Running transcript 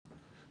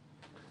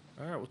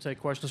All right, we'll take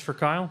questions for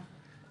Kyle.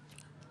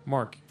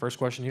 Mark, first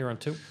question here on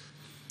 2.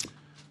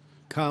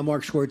 Kyle,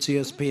 Mark Schwartz,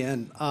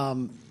 ESPN.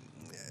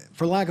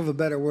 For lack of a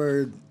better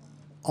word,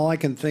 all I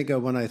can think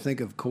of when I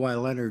think of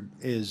Kawhi Leonard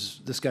is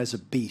this guy's a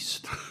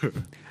beast.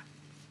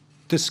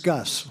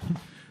 Discuss.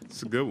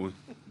 It's a good one.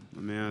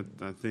 I mean,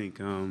 I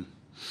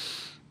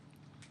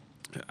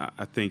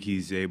think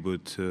he's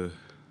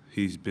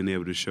been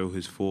able to show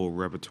his full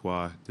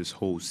repertoire this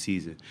whole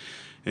season,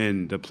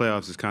 and the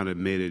playoffs has kind of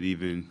made it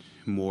even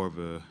more of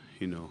a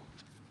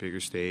bigger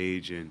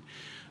stage. And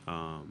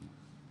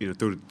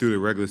through the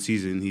regular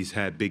season, he's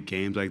had big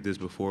games like this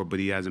before, but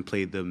he hasn't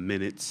played the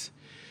minutes.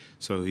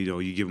 So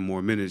you give him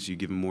more minutes, you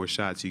give him more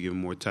shots, you give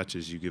him more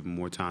touches, you give him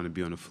more time to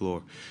be on the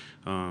floor.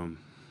 I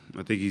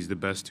think he's the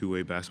best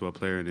two-way basketball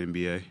player in the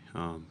NBA,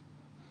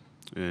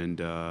 and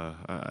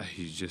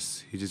he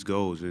just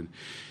goes. And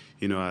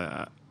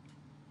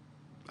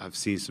I've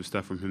seen some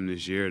stuff from him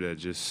this year that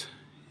just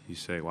you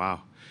say,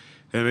 wow.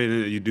 I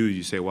mean,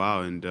 you say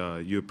wow, and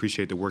you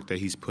appreciate the work that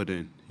he's put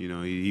in.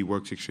 He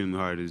works extremely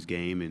hard at his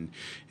game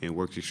and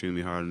works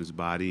extremely hard on his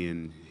body,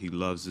 and he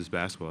loves this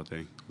basketball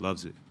thing,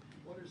 loves it.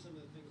 What are some of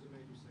the things that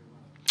made you say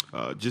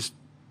wow? Just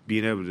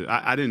being able to.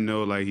 I didn't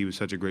know he was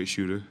such a great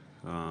shooter.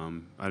 I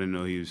didn't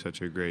know he was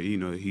such a great.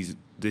 He's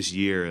this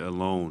year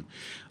alone.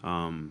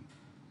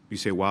 You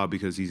say wow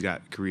because he's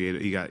got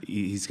creative.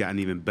 He's gotten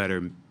even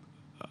better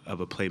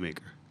of a playmaker.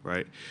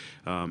 Right,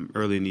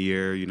 early in the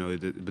year,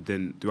 but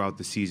then throughout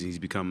the season, he's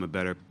become a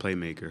better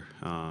playmaker.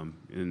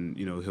 And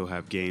he'll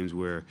have games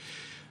where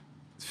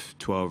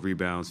 12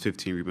 rebounds,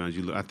 15 rebounds.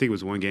 I think it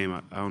was one game.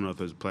 I don't know if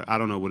it was I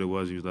don't know what it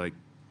was. He was like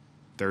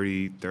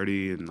 30,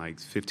 and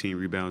 15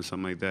 rebounds,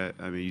 something like that.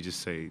 I mean, you just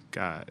say,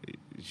 God,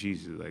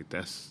 Jesus,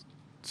 that's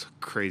a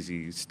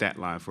crazy stat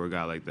line for a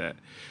guy like that.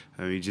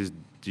 I mean, he just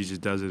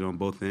does it on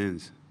both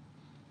ends.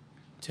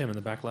 Tim in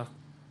the back left.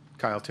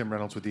 Kyle, Tim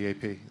Reynolds with the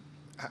AP.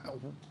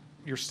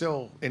 You're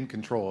still in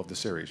control of the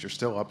series. You're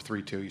still up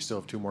 3-2. You still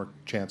have 2 more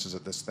chances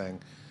at this thing.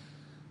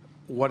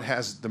 What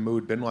has the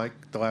mood been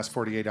like the last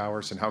 48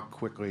 hours, and how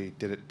quickly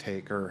did it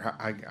take, or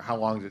how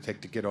long did it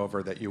take to get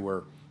over that you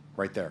were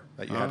right there,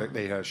 that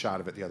they had a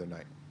shot of it the other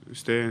night?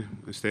 Stay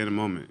in the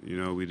moment.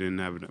 We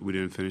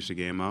didn't finish the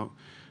game out.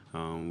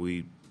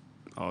 We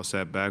all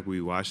sat back. We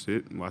watched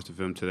the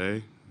film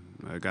today.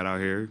 I got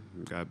out here,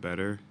 got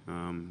better.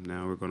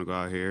 Now we're going to go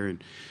out here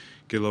and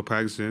get a little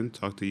practice in,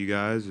 talk to you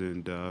guys,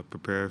 and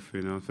prepare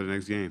for the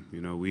next game.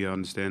 We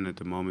understand that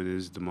the moment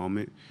is the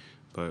moment,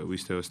 but we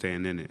still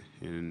staying in it.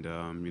 And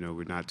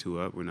we're not too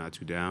up, we're not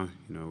too down.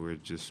 We're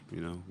just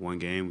one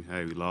game.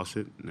 Hey, we lost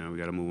it. Now we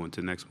got to move on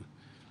to the next one.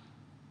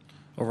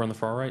 Over on the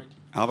far right.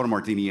 Alvaro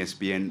Martini,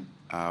 ESPN.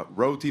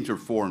 Road teams are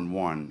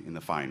 4-1 in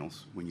the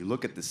finals. When you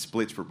look at the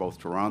splits for both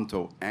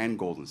Toronto and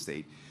Golden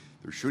State,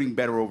 they're shooting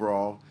better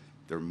overall.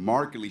 They're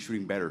markedly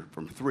shooting better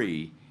from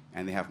 3.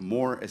 And they have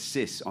more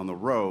assists on the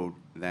road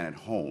than at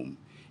home.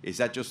 Is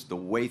that just the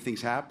way things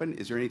happen?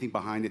 Is there anything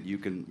behind it you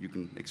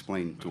can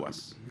explain to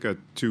us? We've got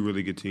 2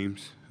 really good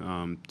teams,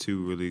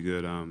 2 really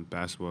good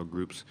basketball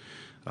groups,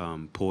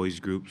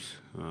 poised groups.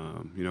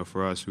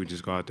 For us, we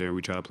just go out there and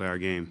we try to play our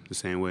game the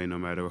same way, no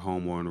matter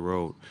home or on the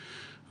road.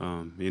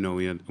 We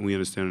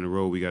understand on the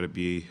road we got to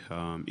be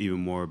even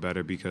more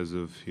better because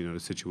of the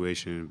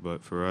situation.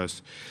 But for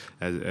us,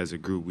 as a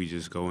group, we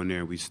just go in there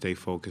and we stay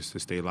focused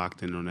and stay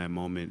locked in on that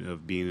moment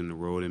of being in the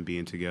road and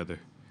being together.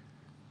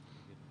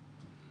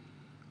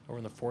 Over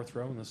in the 4th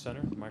row in the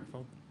center, the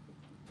microphone.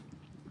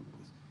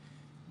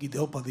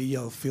 Guido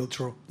Padilla,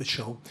 Filtro, the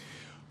show.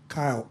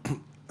 Kyle,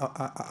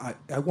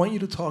 I want you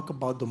to talk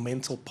about the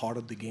mental part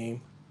of the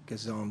game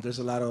because there's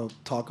a lot of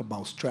talk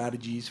about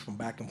strategies from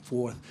back and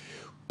forth.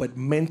 But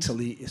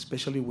mentally,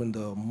 especially when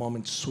the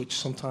moments switch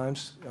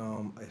sometimes,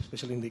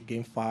 especially in the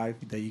Game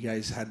 5 that you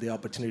guys had the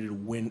opportunity to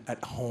win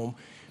at home,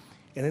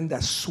 and then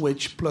that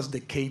switch plus the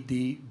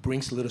KD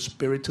brings a little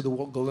spirit to the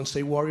Golden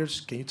State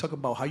Warriors. Can you talk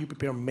about how you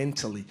prepare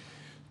mentally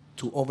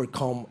to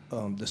overcome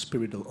the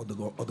spirit of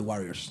the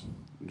Warriors?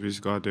 We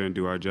just go out there and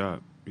do our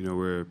job.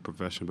 We're a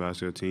professional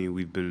basketball team.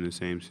 We've been in the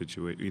same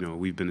situation.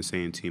 We've been the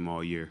same team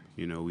all year.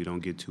 We don't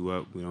get too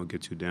up. We don't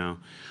get too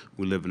down.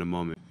 We live in the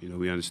moment.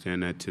 We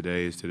understand that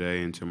today is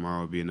today, and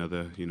tomorrow will be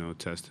another,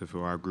 test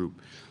for our group.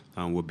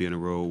 We'll be in a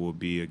row. We'll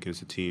be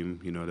against a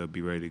team, that'll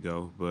be ready to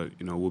go. But,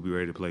 we'll be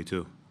ready to play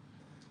too.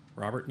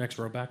 Robert, next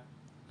row back.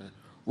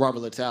 Robert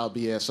Littal,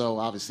 BSO.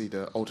 Obviously,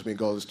 the ultimate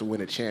goal is to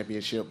win a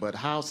championship, but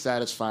how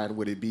satisfying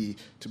would it be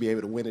to be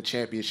able to win a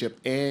championship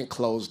and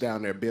close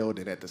down their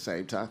building at the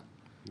same time?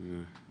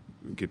 Yeah,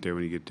 get there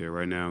when you get there.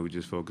 Right now, we're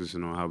just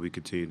focusing on how we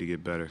continue to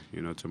get better.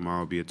 Tomorrow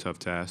will be a tough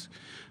task,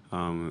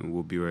 and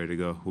we'll be ready to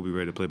go. We'll be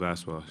ready to play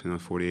basketball.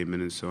 48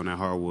 minutes on that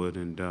hardwood,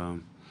 and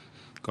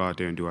go out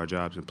there and do our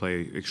jobs and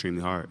play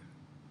extremely hard.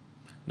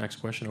 Next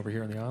question over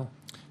here on the aisle.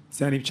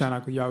 Sandeep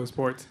Chanak with Yahoo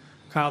Sports.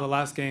 Kyle, the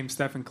last game,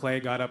 Steph and Clay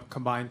got up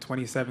combined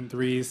 27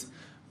 threes.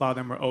 A lot of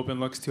them were open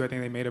looks, too. I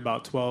think they made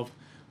about 12.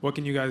 What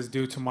can you guys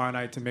do tomorrow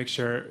night to make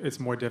sure it's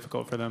more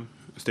difficult for them?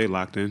 Stay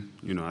locked in.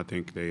 I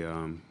think they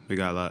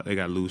They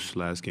got loose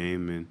last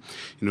game, and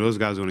those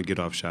guys are going to get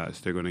off shots.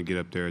 They're going to get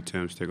up their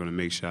attempts. They're going to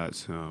make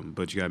shots,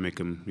 but you got to make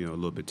them a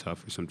little bit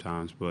tougher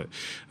sometimes. But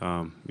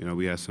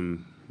we had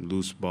some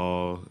loose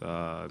ball.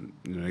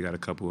 They got a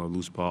couple of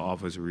loose ball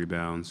offensive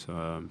rebounds,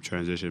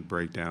 transition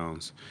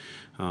breakdowns.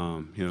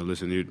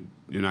 Listen,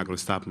 you're not going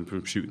to stop them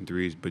from shooting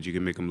threes, but you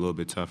can make them a little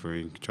bit tougher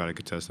and try to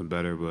contest them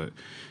better. But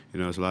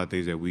there's a lot of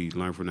things that we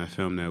learned from that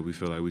film that we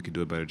feel like we could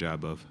do a better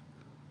job of.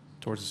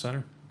 Towards the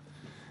center.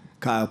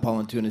 Kyle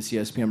Palantunas,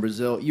 ESPN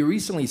Brazil. You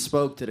recently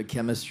spoke to the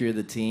chemistry of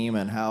the team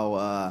and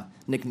how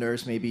Nick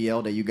Nurse maybe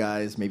yelled at you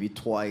guys maybe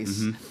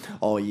twice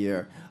all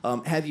year.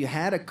 Have you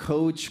had a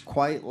coach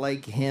quite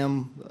like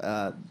him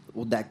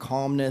with that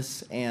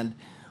calmness? And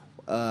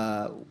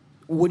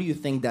what do you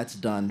think that's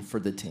done for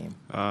the team?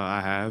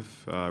 I have.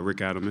 Rick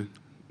Adelman.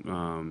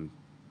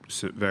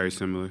 Very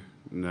similar.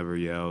 Never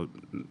yelled,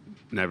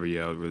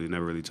 really,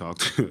 never really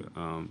talked.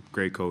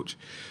 Great coach.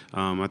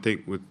 I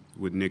think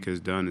what Nick has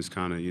done is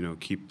kind of,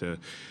 keep the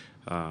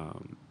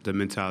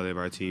mentality of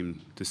our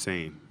team the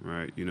same,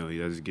 right? He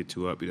doesn't get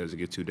too up, he doesn't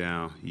get too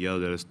down. He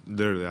yelled at us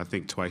literally, I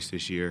think, twice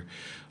this year.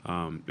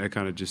 That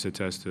kind of just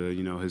attests to,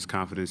 his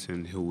confidence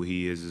in who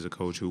he is as a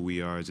coach, who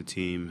we are as a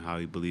team, how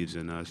he believes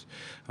in us.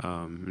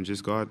 And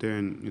just go out there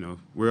and,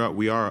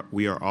 we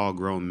are all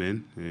grown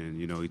men. And,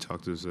 he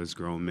talked to us as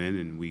grown men,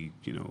 and we,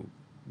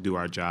 do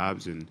our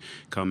jobs and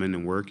come in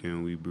and work,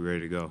 and we be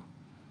ready to go.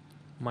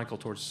 Michael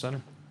towards the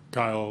center.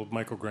 Kyle,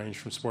 Michael Grange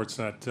from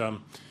Sportsnet.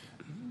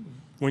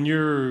 When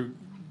you're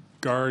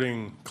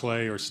guarding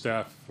Clay or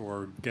Steph,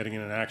 or getting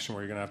in an action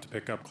where you're going to have to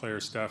pick up Clay or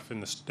Steph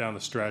down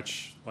the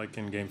stretch, like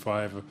in Game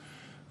 5,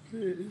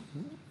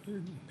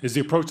 is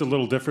the approach a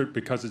little different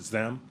because it's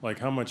them? Like,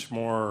 how much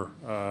more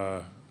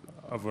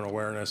of an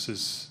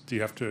awareness do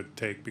you have to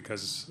take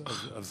because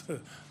of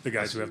the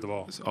guys who have the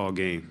ball? It's all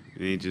game.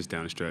 It ain't just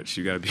down the stretch.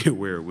 You got to be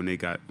aware when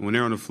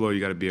they're on the floor. You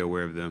got to be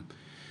aware of them.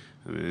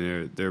 I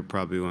mean, they're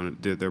probably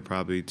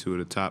two of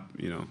the top,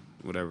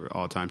 whatever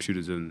all-time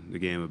shooters in the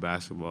game of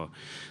basketball.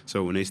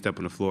 So when they step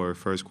on the floor,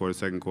 first quarter,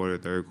 second quarter,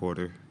 third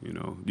quarter,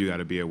 you got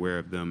to be aware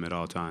of them at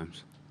all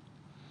times.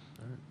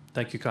 All right.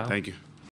 Thank you, Kyle. Thank you.